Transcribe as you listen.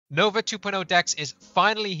Nova 2.0 DEX is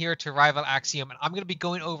finally here to rival Axiom, and I'm going to be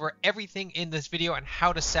going over everything in this video and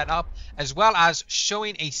how to set up, as well as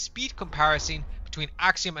showing a speed comparison between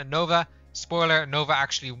Axiom and Nova. Spoiler, Nova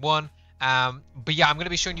actually won. But yeah, I'm going to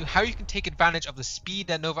be showing you how you can take advantage of the speed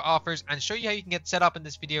that Nova offers and show you how you can get set up in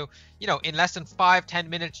this video. You know, in less than 5-10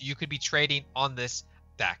 minutes, you could be trading on this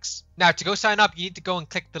DEX. Now, to go sign up, you need to go and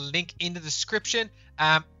click the link in the description,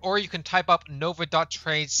 or you can type up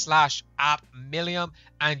nova.trade/@Milliam,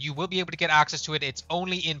 and you will be able to get access to it. It's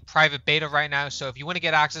only in private beta right now, so if you want to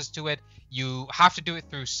get access to it, you have to do it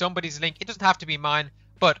through somebody's link. It doesn't have to be mine,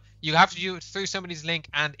 but you have to do it through somebody's link,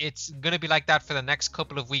 and it's going to be like that for the next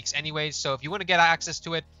couple of weeks anyways. So if you want to get access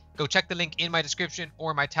to it, go check the link in my description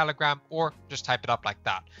or my Telegram, or just type it up like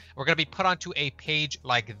that. We're going to be put onto a page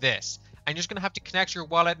like this, and you're just going to have to connect your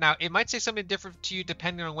wallet. Now, it might say something different to you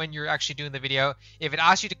depending on when you're actually doing the video. If it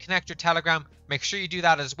asks you to connect your Telegram, make sure you do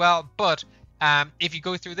that as well. But if you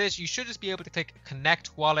go through this, you should just be able to click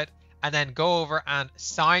connect wallet and then go over and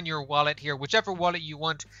sign your wallet here, whichever wallet you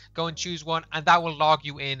want. Go and choose one, and that will log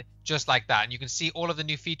you in just like that. And you can see all of the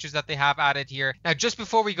new features that they have added here. Now, just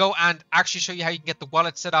before we go and actually show you how you can get the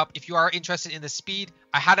wallet set up, if you are interested in the speed,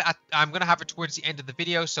 I'm going to have it towards the end of the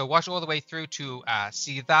video, so watch all the way through to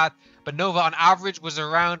see that. But Nova on average was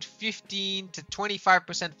around 15 to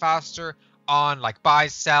 25% faster on like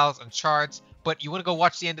buys, sells, and charts. But you want to go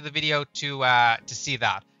watch the end of the video to see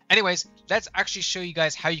that. Anyways, let's actually show you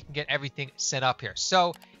guys how you can get everything set up here.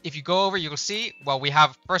 So if you go over, you'll see, well, we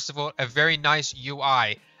have, first of all, a very nice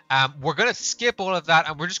UI. We're going to skip all of that,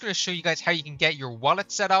 and we're just going to show you guys how you can get your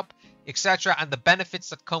wallet set up, etc., and the benefits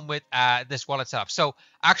that come with this wallet setup. So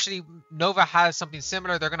actually, Nova has something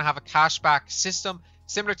similar. They're going to have a cashback system,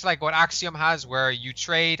 similar to like what Axiom has, where you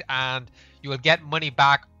trade and you will get money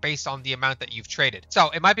back based on the amount that you've traded. So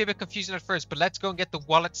it might be a bit confusing at first, but let's go and get the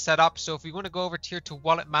wallet set up. So if we want to go over here to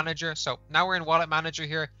Wallet Manager, so now we're in Wallet Manager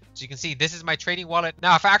here. So you can see this is my trading wallet.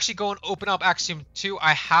 Now, if I actually go and open up Axiom 2,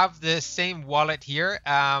 I have the same wallet here.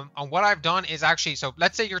 And what I've done is actually, so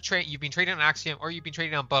let's say you've been trading on Axiom, or you've been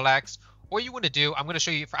trading on BullX. What you want to do, I'm going to show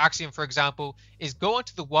you for Axiom, for example, is go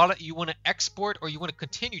into the wallet you want to export or you want to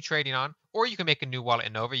continue trading on, or you can make a new wallet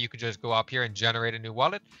in Nova. You can just go up here and generate a new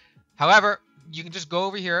wallet. However, you can just go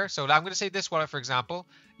over here. So I'm going to say this wallet, for example.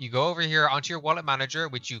 You go over here onto your wallet manager,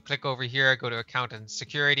 which you click over here, go to account and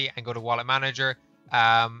security, and go to wallet manager.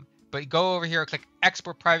 But go over here, click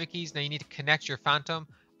export private keys. Now you need to connect your Phantom.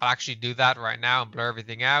 I'll actually do that right now and blur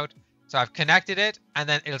everything out. So I've connected it, and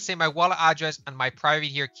then it'll say my wallet address and my private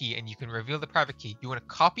here key, and you can reveal the private key. You want to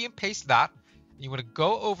copy and paste that. You want to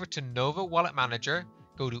go over to Nova Wallet Manager,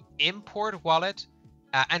 go to import wallet,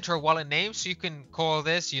 enter a wallet name. So you can call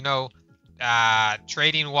this, you know,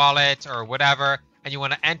 trading wallet or whatever, and you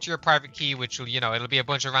want to enter your private key, which will, you know, it'll be a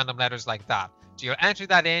bunch of random letters like that. So you'll enter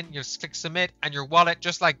that in, you'll click submit, and your wallet,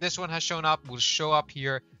 just like this one has shown up, will show up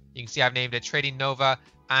here. You can see I've named it Trading Nova,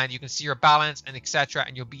 and you can see your balance and etc.,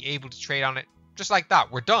 and you'll be able to trade on it just like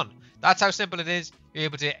that. We're done. That's how simple it is. You're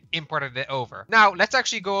able to import it over. Now, let's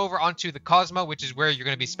actually go over onto the Cosmo, which is where you're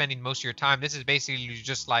going to be spending most of your time. This is basically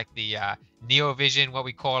just like the Neo Vision, what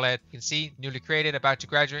we call it. You can see newly created, about to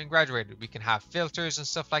graduate, and graduated. We can have filters and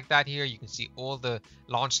stuff like that here. You can see all the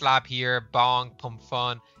Launch Lab here, Bong, Pump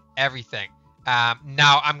Fun, everything.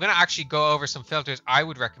 Now, I'm going to actually go over some filters I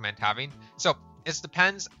would recommend having. So it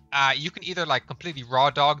depends. You can either like completely raw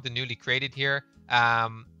dog the newly created here,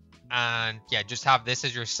 and yeah, just have this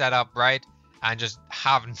as your setup, right? And just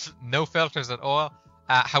have no filters at all.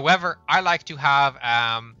 However, I like to have,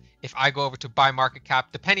 if I go over to buy market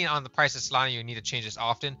cap, depending on the price of Solana, you need to change this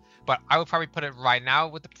often, but I would probably put it right now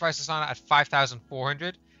with the price of Solana at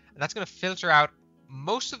 5,400, and that's going to filter out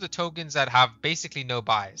most of the tokens that have basically no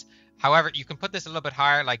buys. However, you can put this a little bit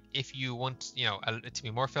higher, like if you want, you know, it to be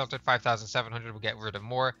more filtered, 5,700 will get rid of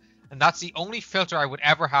more. And that's the only filter I would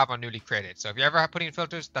ever have on newly created. So if you ever have putting in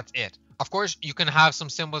filters, that's it. Of course, you can have some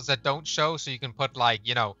symbols that don't show. So you can put like,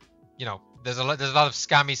 you know, there's a lot of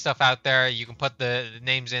scammy stuff out there. You can put the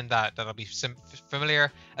names in that'll be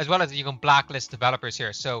familiar, as well as you can blacklist developers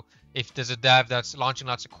here. So if there's a dev that's launching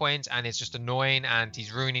lots of coins and it's just annoying and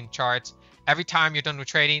he's ruining charts, every time you're done with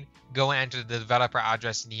trading, go and enter the developer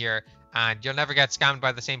address in here, and you'll never get scammed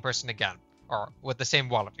by the same person again, or with the same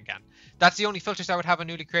wallet again. That's the only filters I would have on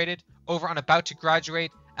newly created. Over on about to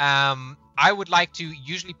graduate, I would like to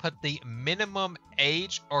usually put the maximum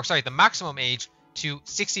age to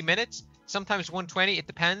 60 minutes. Sometimes 120, it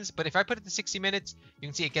depends. But if I put it to 60 minutes, you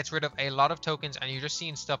can see it gets rid of a lot of tokens, and you're just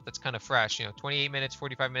seeing stuff that's kind of fresh. You know, 28 minutes,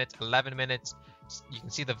 45 minutes, 11 minutes. You can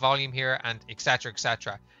see the volume here, and etc.,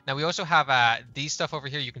 etc. Now we also have these stuff over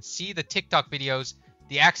here. You can see the TikTok videos.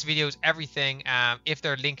 the X videos, everything, if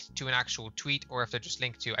they're linked to an actual tweet or if they're just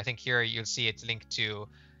linked to, I think here you'll see it's linked to,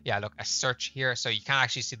 yeah, look, a search here, so you can't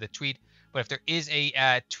actually see the tweet. But if there is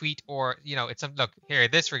a tweet, or it's some, look here,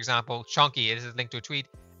 this for example, chunky, it is linked to a tweet.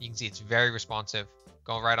 You can see it's very responsive.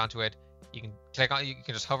 Going right onto it, you can click on, you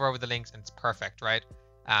can just hover over the links and it's perfect, right?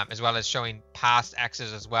 As well as showing past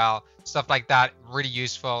X's as well, stuff like that, really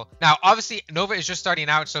useful. Now, obviously, Nova is just starting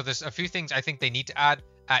out, so there's a few things I think they need to add.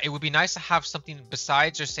 It would be nice to have something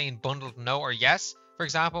besides just saying bundled no or yes, for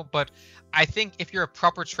example. But I think if you're a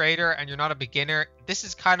proper trader and you're not a beginner, this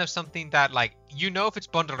is kind of something that, like, if it's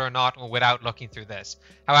bundled or not without looking through this.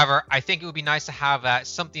 However, I think it would be nice to have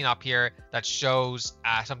something up here that shows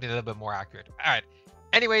something a little bit more accurate. All right.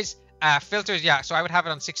 Anyways, filters, yeah. So I would have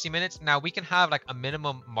it on 60 minutes. Now we can have like a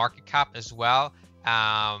minimum market cap as well.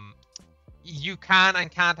 You can and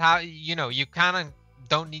can't have, you can and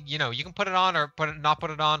don't need, you can put it on or not put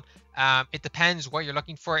it on. It depends what you're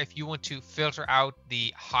looking for. If you want to filter out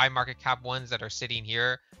the high market cap ones that are sitting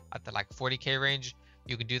here at the like 40k range,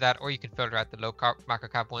 you can do that, or you can filter out the low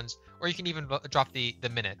market cap ones, or you can even drop the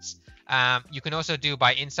minutes. You can also do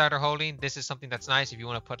by insider holding. This is something that's nice if you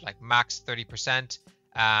want to put like max 30%.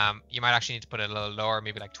 You might actually need to put it a little lower,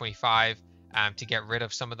 maybe like 25, to get rid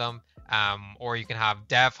of some of them. Or you can have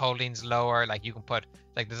dev holdings lower, like you can put,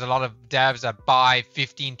 like there's a lot of devs that buy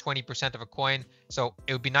 15-20% of a coin, so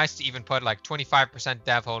it would be nice to even put like 25%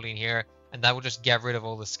 dev holding here, and that will just get rid of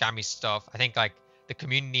all the scammy stuff. I think like the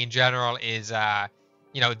community in general is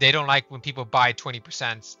they don't like when people buy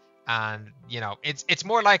 20%, and it's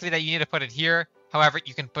more likely that you need to put it here. However,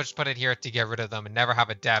 you can just put it here to get rid of them and never have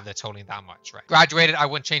a dev that's holding that much, right? Graduated, I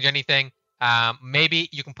wouldn't change anything. Maybe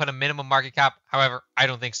you can put a minimum market cap. However, I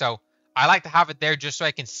don't think so. I like to have it there just so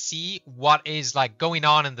I can see what is like going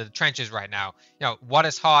on in the trenches right now. What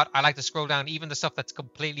is hot. I like to scroll down, even the stuff that's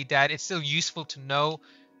completely dead. It's still useful to know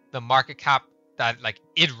the market cap that like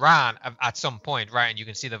it ran at some point, right? And you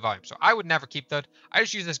can see the volume. So I would never keep that. I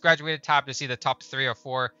just use this graduated tab to see the top 3 or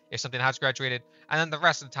 4 if something has graduated. And then the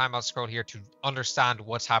rest of the time I'll scroll here to understand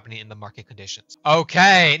what's happening in the market conditions.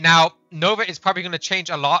 Okay, now Nova is probably going to change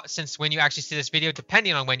a lot since when you actually see this video,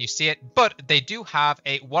 depending on when you see it. But they do have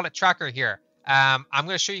a wallet tracker here. I'm going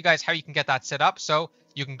to show you guys how you can get that set up. So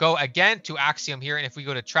you can go again to Axiom here, and if we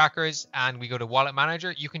go to trackers and we go to wallet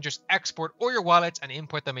manager, you can just export all your wallets and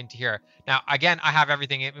import them into here. Now, again, I have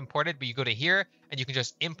everything imported, but you go to here and you can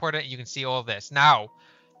just import it and you can see all of this. Now,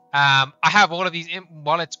 I have all of these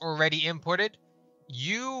wallets already imported.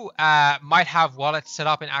 You might have wallets set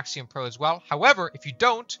up in Axiom Pro as well. However, if you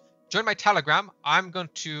don't, join my Telegram. I'm going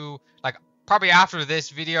to, like, probably after this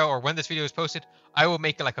video or when this video is posted, I will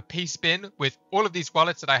make like a paste bin with all of these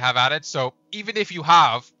wallets that I have added. So even if you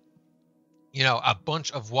have, a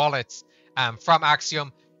bunch of wallets from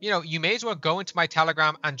Axiom, you may as well go into my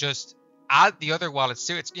Telegram and just add the other wallets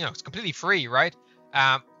too. It's, it's completely free, right?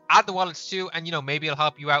 Add the wallets too, and maybe it'll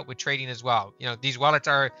help you out with trading as well. These wallets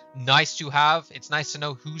are nice to have. It's nice to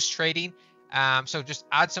know who's trading. So just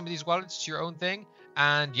add some of these wallets to your own thing,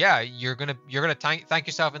 and yeah, you're gonna thank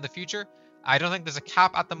yourself in the future. I don't think there's a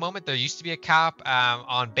cap at the moment. There used to be a cap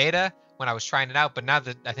on beta when I was trying it out, but now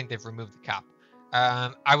that I think they've removed the cap.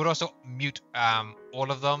 I would also mute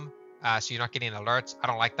all of them so you're not getting alerts. I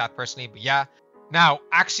don't like that personally, but yeah. Now,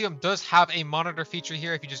 Axiom does have a monitor feature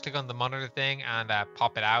here. If you just click on the monitor thing and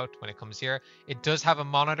pop it out when it comes here, it does have a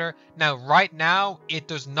monitor. Now, right now, it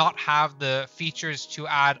does not have the features to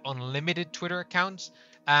add unlimited Twitter accounts,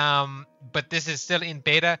 but this is still in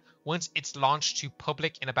beta. Once it's launched to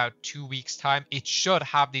public in about 2 weeks time, it should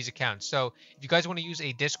have these accounts. So if you guys want to use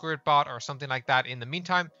a Discord bot or something like that in the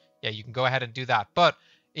meantime, yeah, you can go ahead and do that. But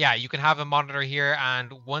yeah, you can have a monitor here,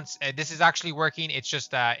 and once this is actually working, it's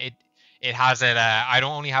just it has it. I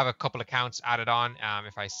don't only have a couple accounts added on.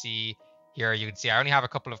 If I see here, you can see I only have a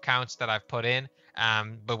couple of accounts that I've put in.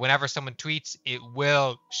 But whenever someone tweets, it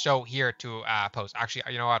will show here to post. Actually,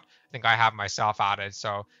 you know what? I think I have myself added.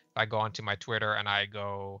 So if I go onto my Twitter and I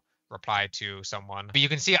go reply to someone, but you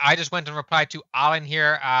can see I just went and replied to Alan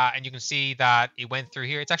here, and you can see that it went through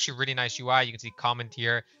here. It's actually really nice UI. You can see comment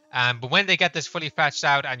here. But when they get this fully fetched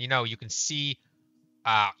out, and you can see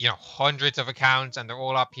hundreds of accounts and they're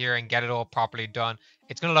all up here and get it all properly done,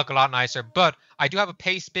 it's gonna look a lot nicer. But I do have a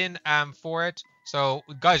paste bin for it. So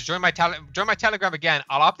guys, join my Telegram again.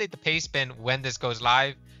 I'll update the paste bin when this goes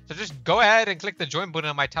live. So just go ahead and click the join button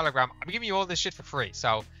on my Telegram. I'm giving you all this shit for free.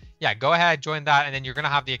 So yeah, go ahead, join that, and then you're gonna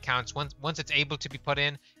have the accounts. Once it's able to be put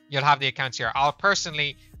in, you'll have the accounts here. I'll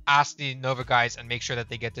personally ask the Nova guys and make sure that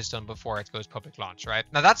they get this done before it goes public launch, right?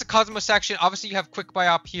 Now that's the Cosmos section. Obviously you have quick buy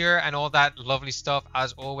up here and all that lovely stuff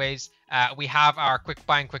as always. We have our quick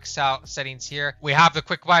buy and quick sell settings here. We have the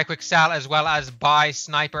quick buy, quick sell, as well as buy,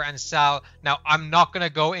 sniper, and sell. Now I'm not gonna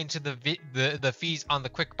go into the fees on the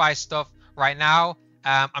quick buy stuff right now.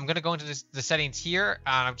 I'm gonna go into the settings here,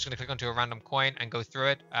 and I'm just gonna click onto a random coin and go through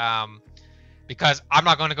it. Because I'm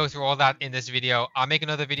not going to go through all that in this video. I'll make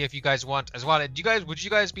another video if you guys want as well. Would you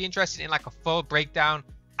guys be interested in like a full breakdown,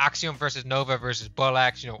 Axiom versus Nova versus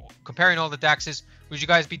Bullx, you know, comparing all the dexes? Would you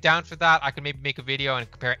guys be down for that? I could maybe make a video and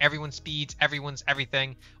compare everyone's speeds, everyone's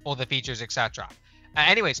everything, all the features, etc.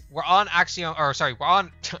 Anyways, we're on Axiom, or sorry, we're on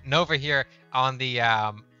Nova here on the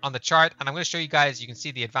chart, and I'm going to show you guys. You can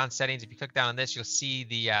see the advanced settings. If you click down on this, you'll see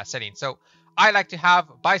the settings. So I like to have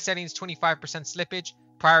buy settings 25% slippage,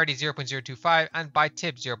 priority 0.025, and buy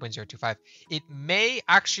tip 0.025. It may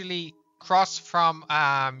actually cross from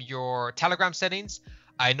your Telegram settings.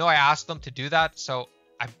 I know I asked them to do that, so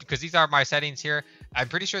because these are my settings here, I'm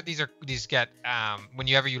pretty sure these get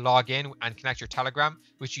whenever you log in and connect your Telegram,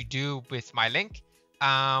 which you do with my link.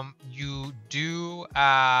 You do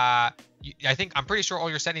I think I'm pretty sure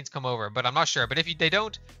all your settings come over, but I'm not sure. But if they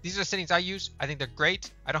don't, these are the settings I use. I think they're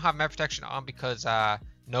great. I don't have MEV protection on because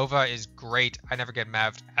Nova is great. I never get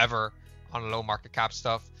MEV'd ever on low market cap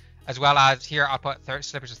stuff. As well as here, I'll put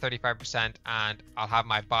slippage of 35%, and I'll have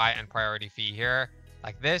my buy and priority fee here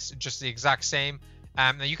like this, just the exact same.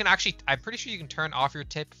 Now you can actually, I'm pretty sure you can turn off your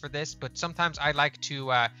tip for this, but sometimes I like to,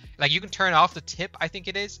 like you can turn off the tip, I think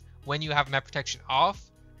it is, when you have MEV protection off,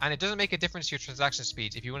 and it doesn't make a difference to your transaction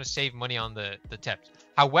speeds if you want to save money on the tips.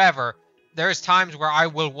 However, there's times where I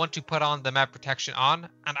will want to put on the MEV protection on,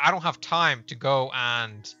 and I don't have time to go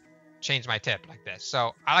and change my tip like this.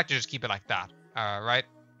 So I like to just keep it like that, right?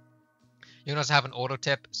 You can also have an auto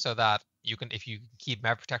tip so that you can, if you keep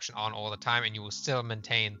MEV protection on all the time, and you will still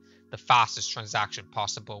maintain the fastest transaction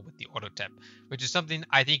possible with the auto tip, which is something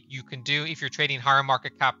I think you can do if you're trading higher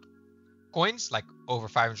market cap coins, like over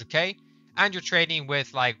 500k, and you're trading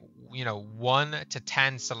with like, you know, 1 to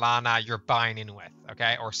 10 Solana you're buying in with,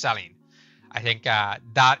 okay, or selling. I think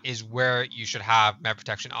that is where you should have MEV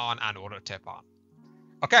protection on and auto tip on.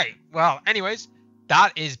 Okay, well, anyways,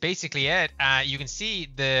 that is basically it. You can see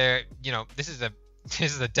the, you know, this is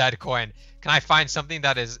a dead coin. Can I find something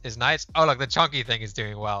that is nice? Oh, look, the chunky thing is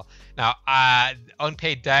doing well. Now,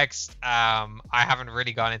 unpaid dex, I haven't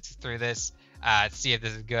really gone through this to see if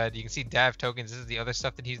this is good. You can see dev tokens. This is the other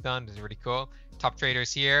stuff that he's done. This is really cool. Top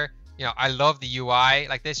traders here. You know, I love the UI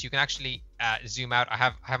like this. You can actually zoom out. I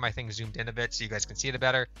have my thing zoomed in a bit so you guys can see it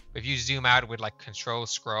better. But if you zoom out with like control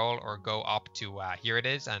scroll or go up to here it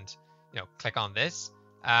is, and you know, click on this,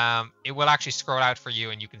 it will actually scroll out for you,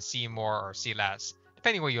 and you can see more or see less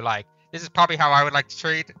depending what you like. This is probably how I would like to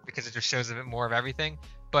trade because it just shows a bit more of everything,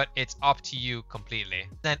 but it's up to you completely.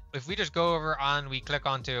 Then if we just go over and we click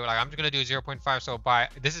onto, like, I'm just gonna do 0.5, so buy.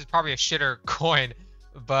 This is probably a shitter coin,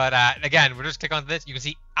 but again, we'll just click on this. You can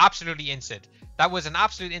see absolutely instant. That was an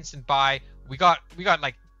absolute instant buy. We got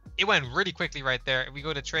like, it went really quickly right there. If we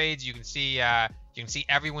go to trades, you can see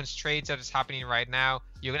everyone's trades that is happening right now.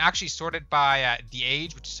 You can actually sort it by the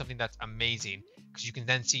age, which is something that's amazing because you can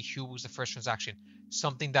then see who was the first transaction.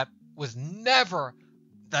 Something that was never,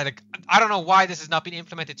 that I don't know why this has not been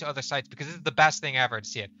implemented to other sites, because this is the best thing ever to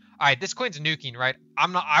see it. All right, this coin's nuking, right?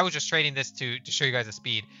 I was just trading this to show you guys the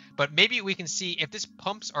speed, but maybe we can see if this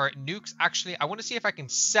pumps or nukes. Actually, I want to see if I can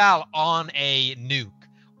sell on a nuke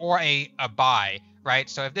or a buy, right?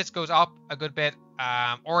 So if this goes up a good bit,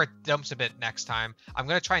 or it dumps a bit next time, I'm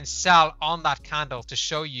going to try and sell on that candle to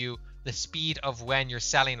show you the speed of when you're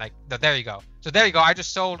selling. Like, there you go. So there you go. I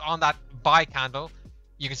just sold on that buy candle.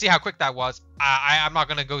 You can see how quick that was. I'm not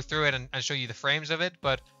going to go through it and show you the frames of it,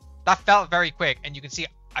 but that felt very quick. And you can see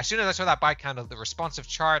as soon as I saw that buy candle, the responsive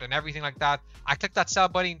chart and everything like that, I clicked that sell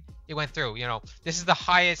button, it went through. You know, this is the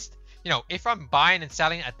highest, you know, if I'm buying and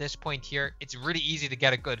selling at this point here, it's really easy to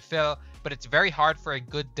get a good fill, but it's very hard for a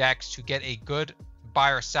good DEX to get a good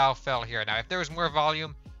buy or sell fill here. Now, if there was more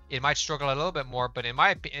volume, it might struggle a little bit more, but in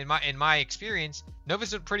my experience,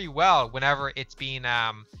 Nova's did pretty well whenever it's been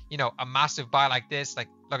you know, a massive buy like this. Like,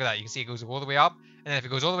 look at that, you can see it goes all the way up, and then if it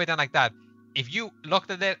goes all the way down like that, if you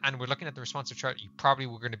looked at it and we're looking at the responsive chart, you probably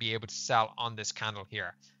were going to be able to sell on this candle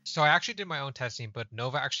here. So I actually did my own testing, but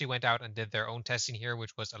Nova actually went out and did their own testing here,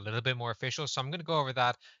 which was a little bit more official. So I'm going to go over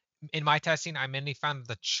that. In my testing, I mainly found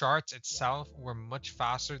the charts itself were much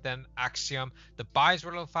faster than Axiom. The buys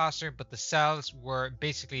were a little faster, but the sells were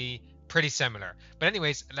basically pretty similar. But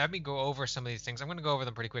anyways, let me go over some of these things. I'm going to go over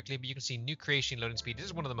them pretty quickly, but you can see new creation loading speed. This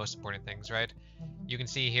is one of the most important things, right? You can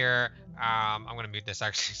see here, I'm going to mute this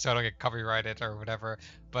actually so I don't get copyrighted or whatever.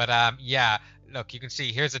 But yeah, look, you can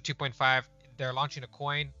see here's a 2.5. They're launching a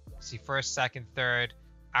coin. See first, second, third.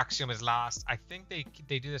 Axiom is last. I think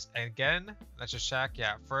they do this again. Let's just check.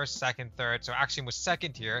 Yeah, first, second, third. So Axiom was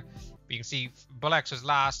second here, but you can see BullX was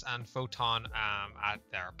last and Photon at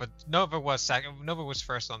there. But Nova was second. Nova was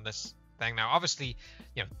first on this thing. Now, obviously,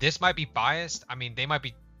 you know, this might be biased. I mean, they might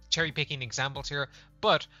be cherry picking examples here,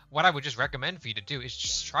 but what I would just recommend for you to do is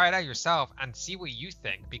just try it out yourself and see what you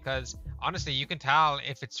think, because honestly, you can tell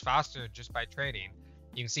if it's faster just by trading.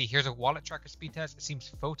 You can see here's a wallet tracker speed test. It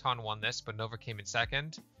seems Photon won this, but Nova came in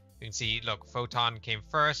second. You can see, look, Photon came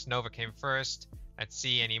first, Nova came first. Let's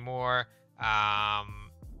see any more.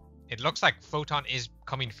 It looks like Photon is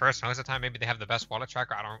coming first most of the time. Maybe they have the best wallet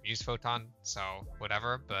tracker. I don't use Photon, so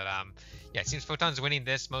whatever. But yeah, it seems Photon's winning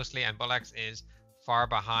this mostly, and BullX is far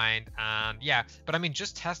behind. And yeah, but I mean,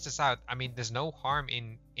 just test this out. I mean, there's no harm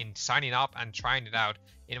in signing up and trying it out.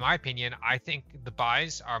 In my opinion, I think the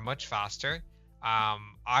buys are much faster.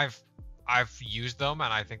 I've used them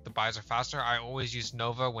and I think the buys are faster. I always used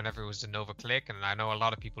Nova whenever it was a Nova click, and I know a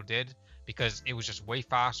lot of people did because it was just way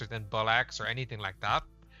faster than BullX or anything like that.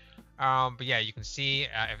 But yeah, you can see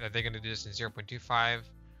if they're going to do this in 0.25.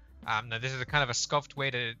 Now this is a kind of a scuffed way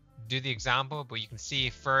to do the example, but you can see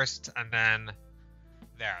first and then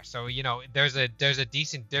there. So you know there's a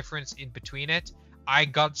decent difference in between it. I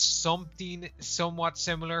got something somewhat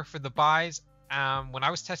similar for the buys. When I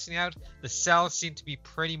was testing out, the cells seem to be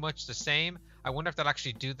pretty much the same. I wonder if they'll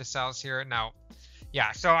actually do the cells here. Now,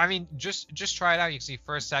 yeah, so I mean, just try it out. You can see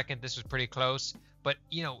first, second, this was pretty close. But,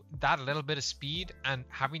 you know, that little bit of speed and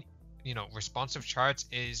having, you know, responsive charts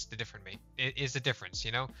is the difference,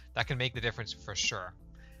 you know? That can make the difference for sure.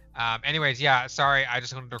 Anyways, yeah, sorry, I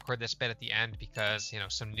just wanted to record this bit at the end because, you know,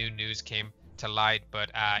 some new news came to light.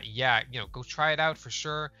 But yeah, you know, go try it out for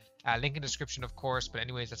sure. Link in the description, of course. But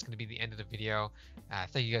anyways, that's going to be the end of the video.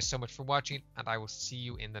 Thank you guys so much for watching, and I will see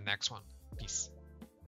you in the next one. Peace.